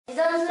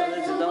Dale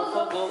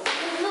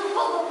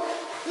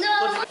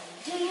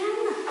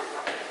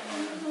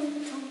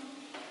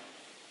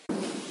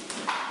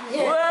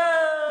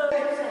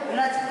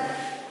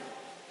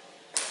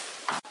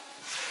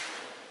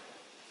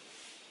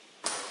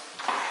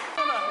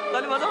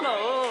Madonna,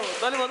 oh,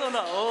 dale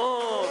Madonna,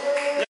 oh.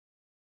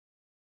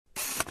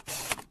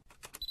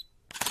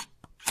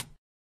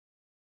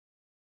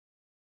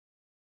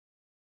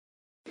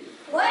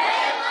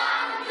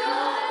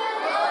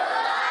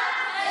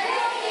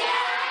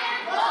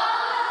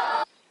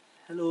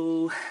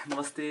 Hello,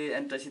 Namaste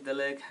and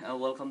Tashidalek.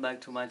 Welcome back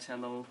to my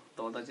channel,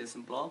 Daughter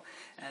Jason Blog.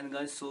 And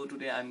guys, so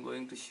today I'm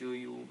going to show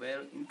you a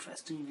very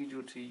interesting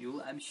video to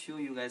you. I'm sure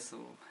you guys are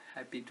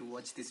happy to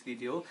watch this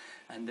video.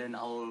 And then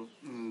I'm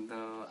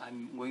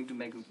going to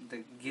make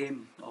the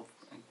game of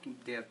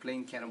they are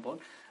playing Carrom Board.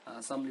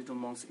 Some little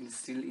monks is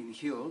still in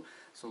here,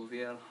 so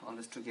we are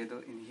always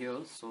together in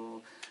here.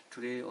 So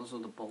today also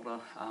the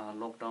program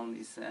lockdown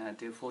is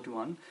day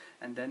 41,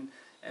 and then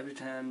every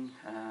time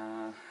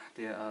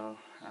they are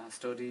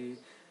study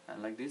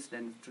like this.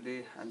 Then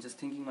today I'm just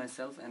thinking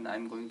myself, and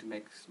I'm going to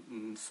make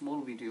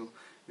small video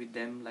with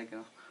them, like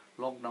a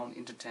lockdown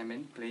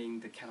entertainment playing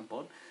the Carrom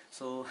Board.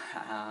 So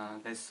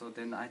guys, so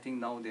then I think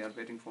now they are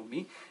waiting for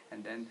me,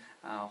 and then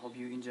hope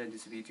you enjoy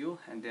this video.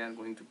 And they are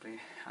going to play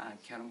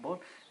Carrom Board,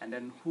 and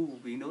then who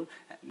winner,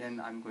 and then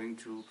I'm going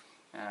to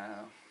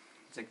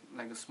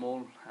like a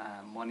small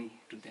money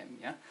to them.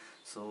 Yeah,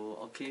 so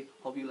okay,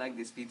 hope you like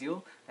this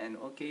video, and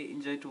okay,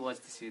 enjoy to watch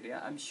this video.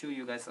 I'm sure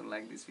you guys will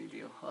like this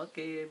video.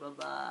 Okay, bye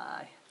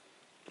bye.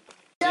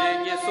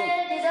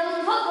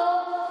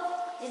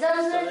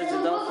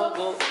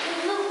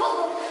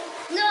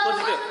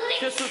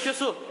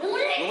 큐수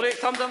노래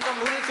감담감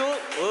노래 줘.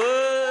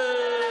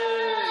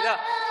 야,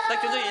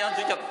 딱 교정이 양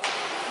주격.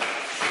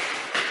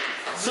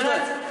 수는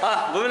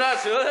뭐나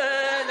줘.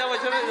 나와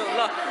저래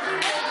라.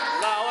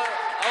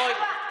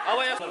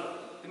 아와야.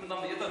 님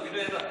남는 얘다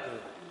미래다.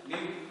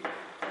 님.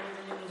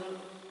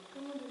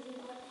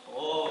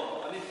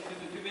 오, 아니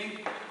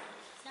피밍.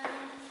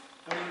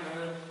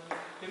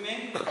 피밍.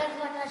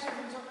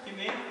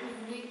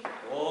 피밍.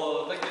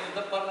 오, 딱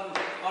이제 빠른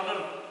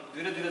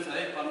धीरे-धीरे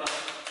saya panah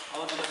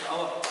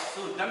awak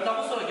so jam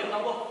tahu surat game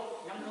nampak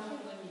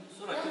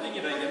surat kita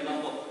ni dah game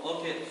nampak.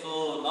 Okay,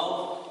 so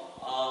now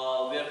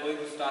we are going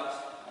to start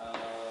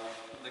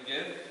the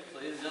game.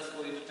 So it's just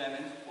for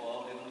entertainment for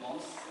our little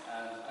monks,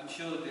 and I'm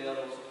sure they are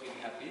also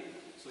feeling happy,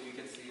 so you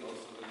can see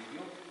also the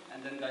video. And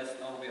then guys,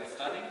 now we are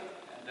starting,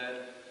 and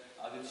then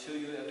I will show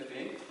you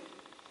everything.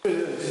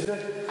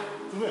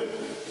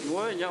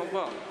 What? Yang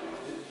apa?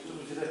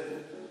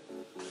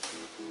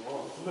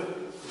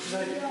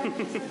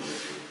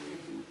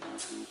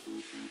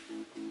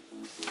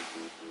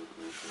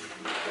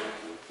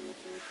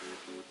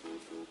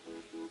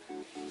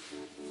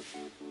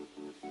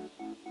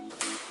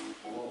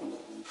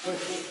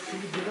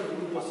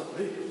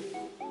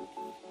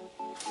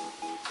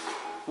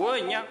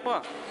 Woi,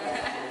 nyapa?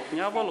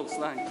 Nyapa looks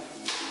like.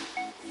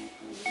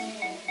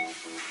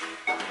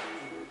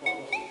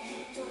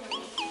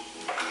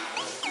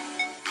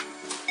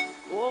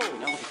 Oh,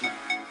 nyapa.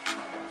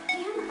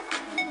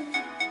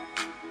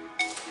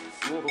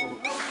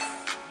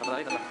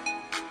 Right lah.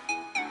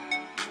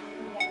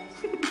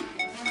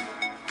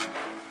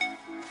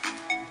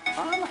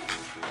 Alah.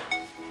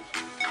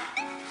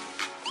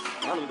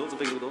 Lalu dulu,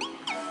 seperti dulu.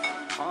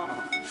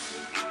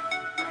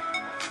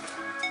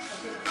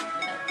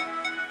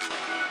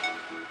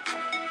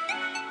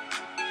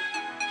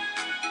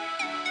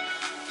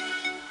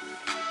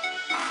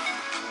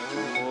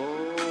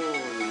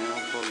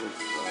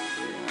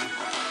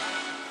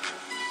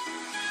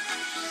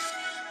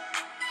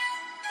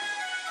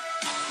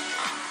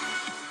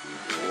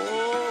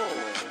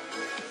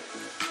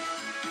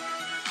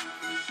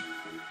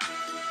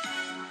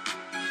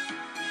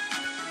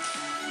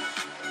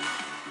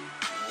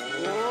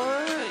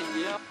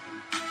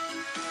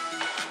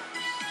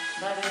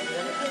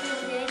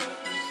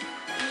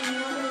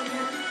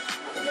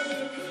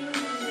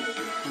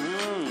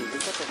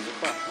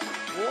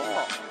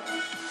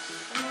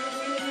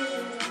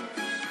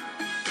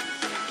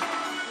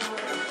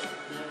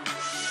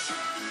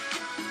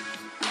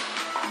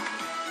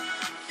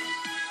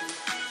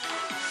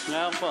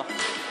 Nyapa?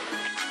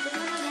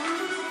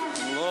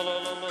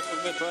 Lo,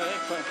 sampai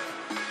baik.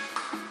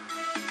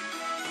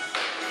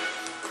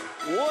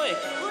 Woi,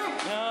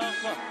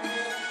 nyapa?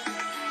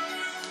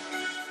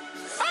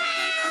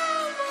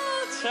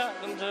 Cak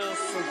gendes.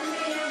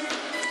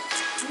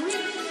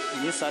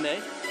 Ini sana.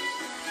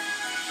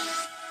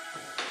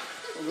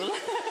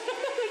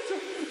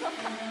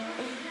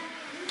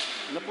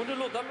 Lepas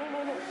dulu, dah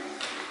dulu.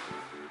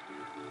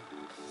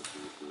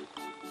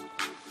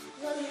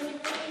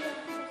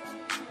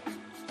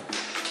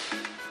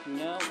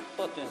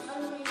 Nyapa tu?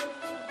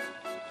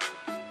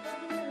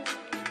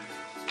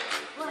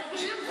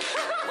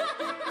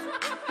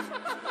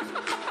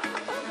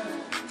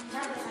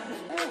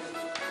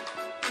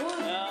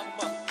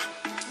 Nyapa?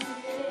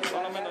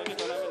 Kalau main lagi,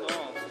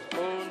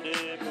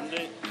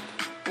 Bunde.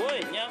 Woi,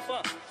 nyapa?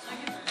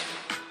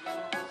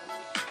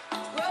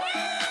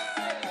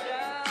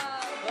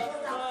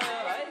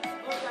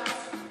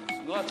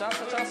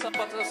 chance,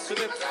 but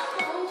slip.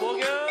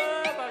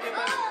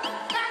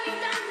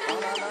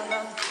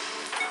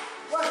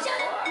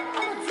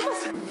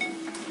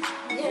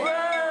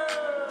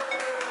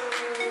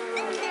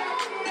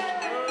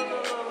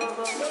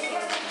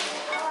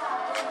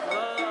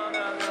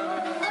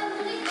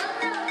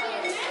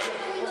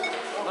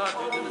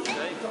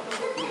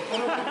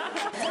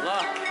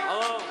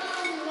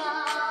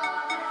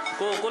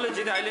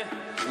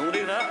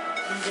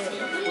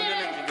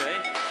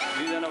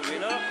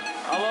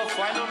 Our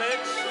final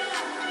match.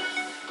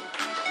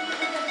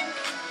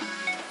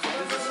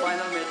 This is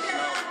final match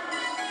now.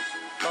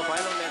 The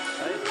final match,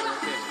 right?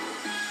 Okay.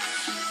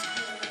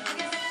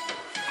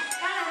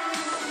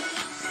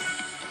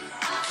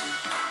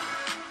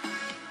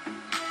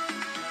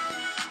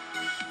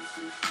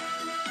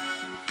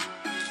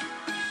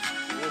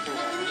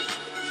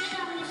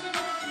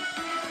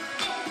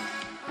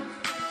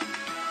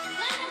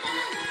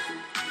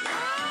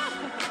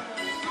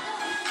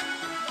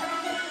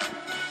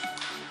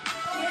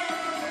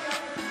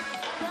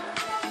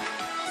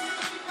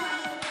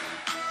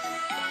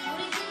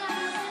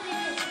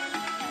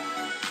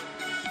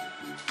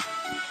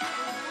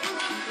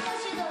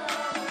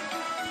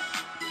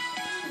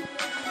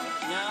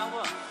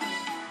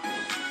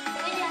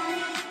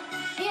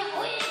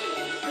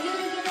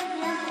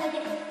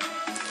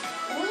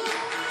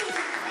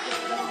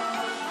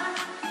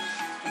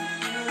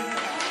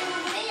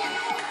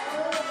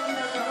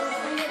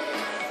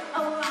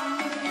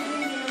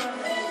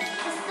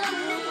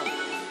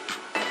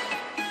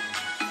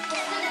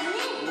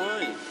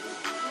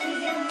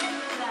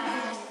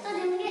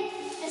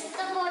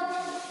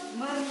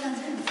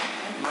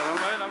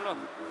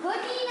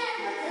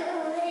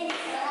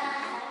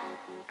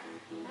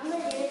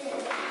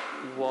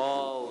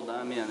 Wow,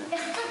 damiane.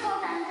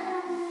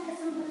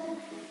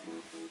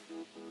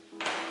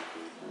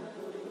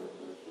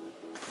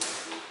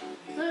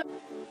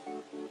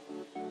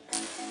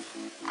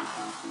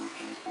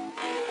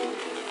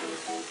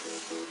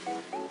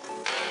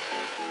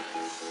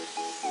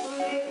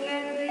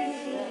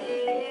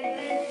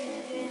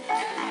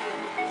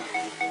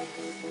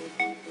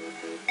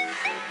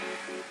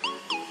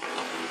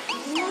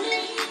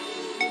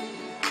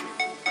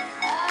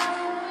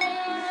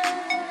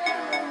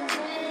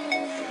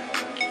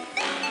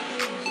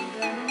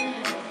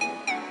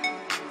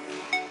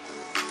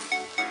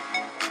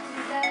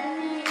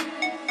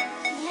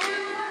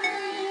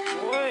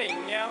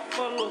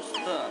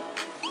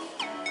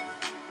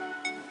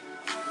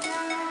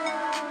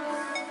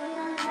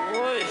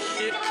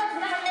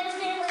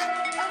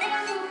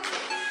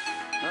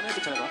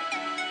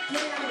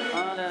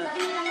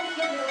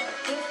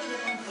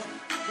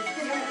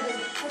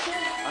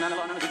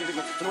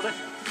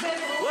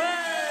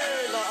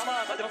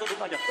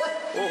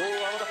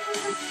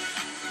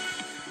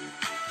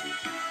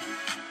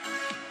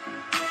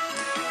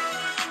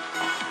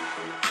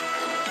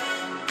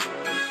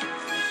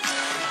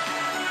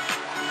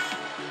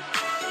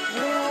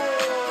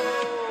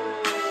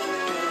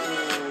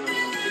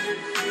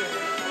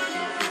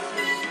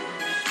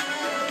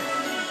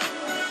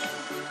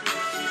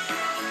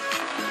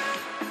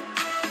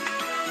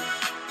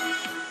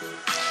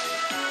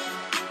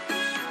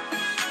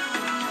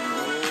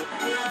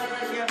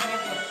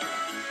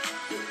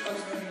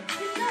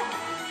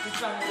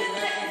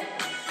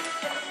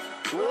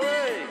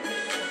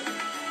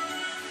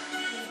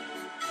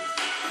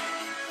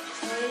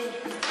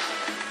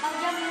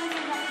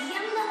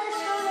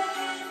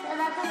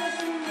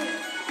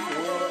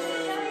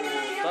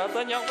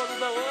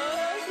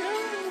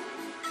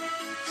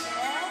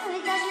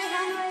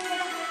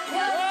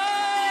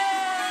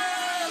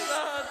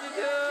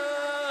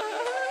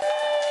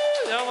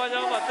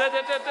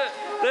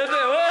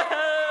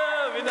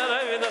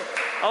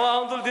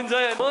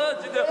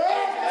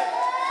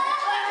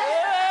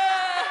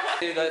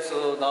 Hey guys,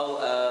 so now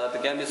the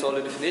game is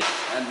already finished,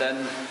 and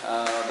then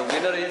the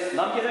winner is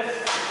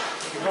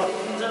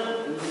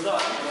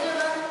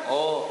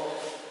Oh,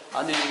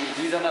 아니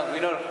두이잖아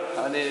winner,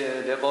 아니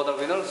they both are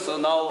winners. So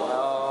now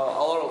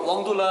our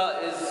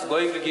Wangdula is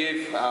going to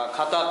give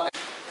kata.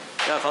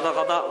 야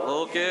가다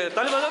오케이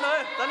딸리 맞았나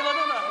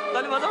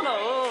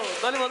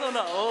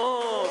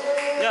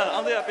야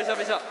안돼야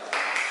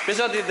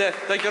빼샤 디데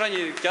더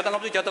결혼이 갸당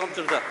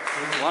없다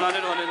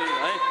원하는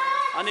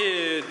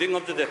아니 딩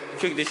없지데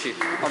킥 디시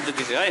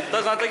없지데 아이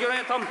더 가다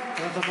결혼이 탐나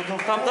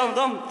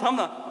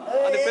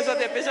아니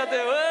빼샤데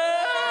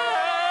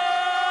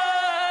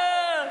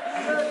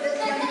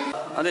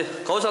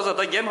아니 거기서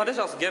더 게임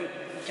하래서 게임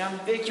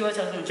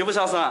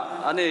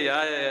기부사사 아니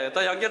야야야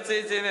더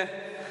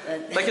양겹지지네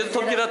나 계속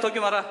토끼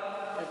말아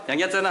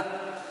양겼잖아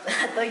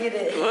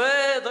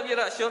왜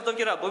토끼라 시월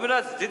토끼라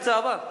몸이라 진짜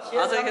아봐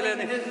아서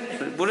이게네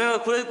물에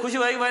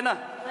 90와이 봐이나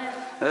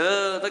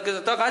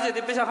더 가지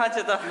뒤피상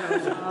한치다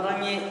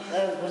사랑이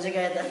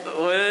고생해야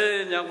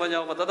왜 양반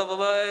다다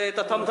바바이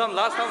탐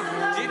라스트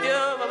탐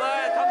지디어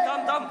바바이 탐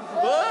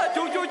쪼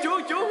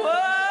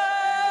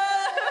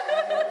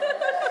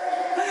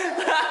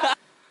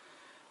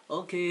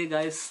Okay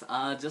guys,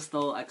 just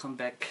now I come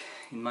back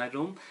in my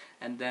room.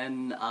 And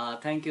then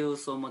thank you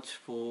so much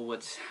for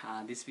watch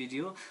this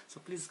video. So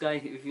please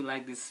guys, if you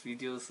like this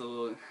video,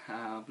 so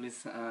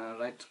please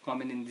write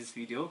comment in this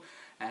video.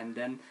 And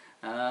then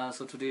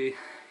so today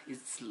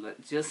it's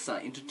just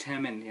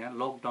entertainment, yeah,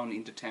 lockdown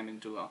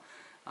entertainment to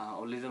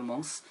our little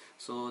monks.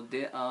 So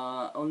there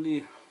are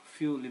only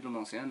few little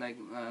monks, yeah, like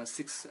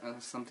 6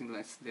 something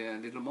like the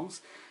little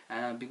monks,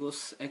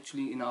 because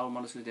actually in our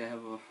monastery they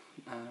have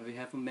we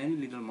have many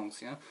little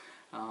monks, yeah.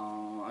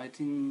 I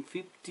think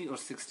 50 or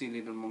 60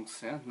 little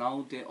monks, yeah.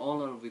 Now they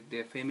all are with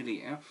their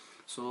family, yeah,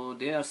 so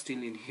they are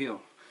still in here.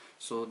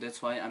 So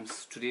that's why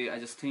today I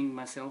just think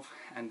myself,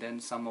 and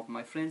then some of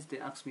my friends, they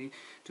asked me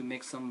to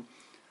make some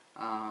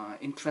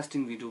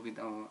interesting video with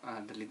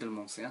the little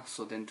monks, yeah.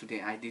 So then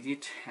today I did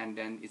it, and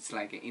then it's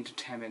like an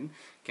entertainment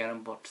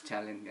Carrom Board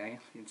challenge, yeah.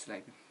 It's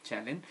like a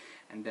challenge.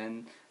 And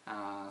then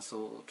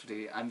so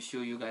today I'm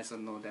sure you guys all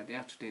know that,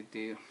 yeah,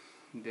 today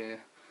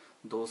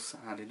those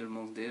little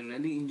monks, they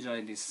really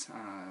enjoy this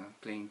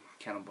playing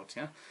Carrom Board,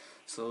 yeah.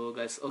 So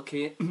guys,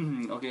 okay,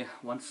 okay,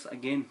 once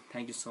again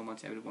thank you so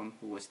much everyone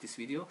who watched this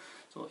video.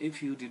 So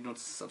if you did not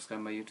subscribe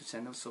my YouTube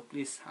channel, so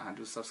please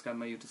do subscribe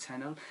my YouTube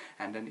channel.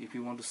 And then if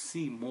you want to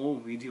see more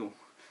video,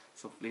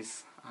 so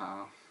please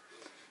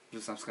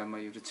do subscribe my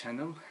YouTube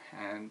channel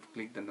and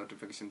click the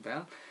notification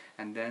bell.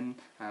 And then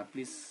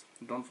please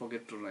don't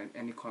forget to write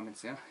any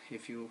comments, yeah,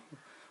 if you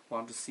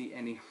want to see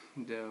any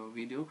the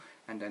video.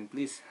 And then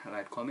please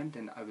write comment,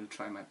 and I will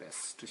try my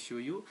best to show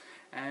you.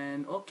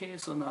 And okay,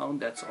 so now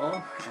that's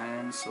all,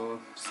 and so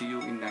see you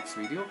in next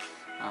video.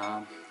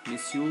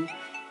 Miss you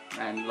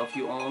and love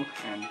you all,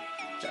 and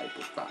Jai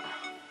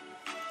Buddha.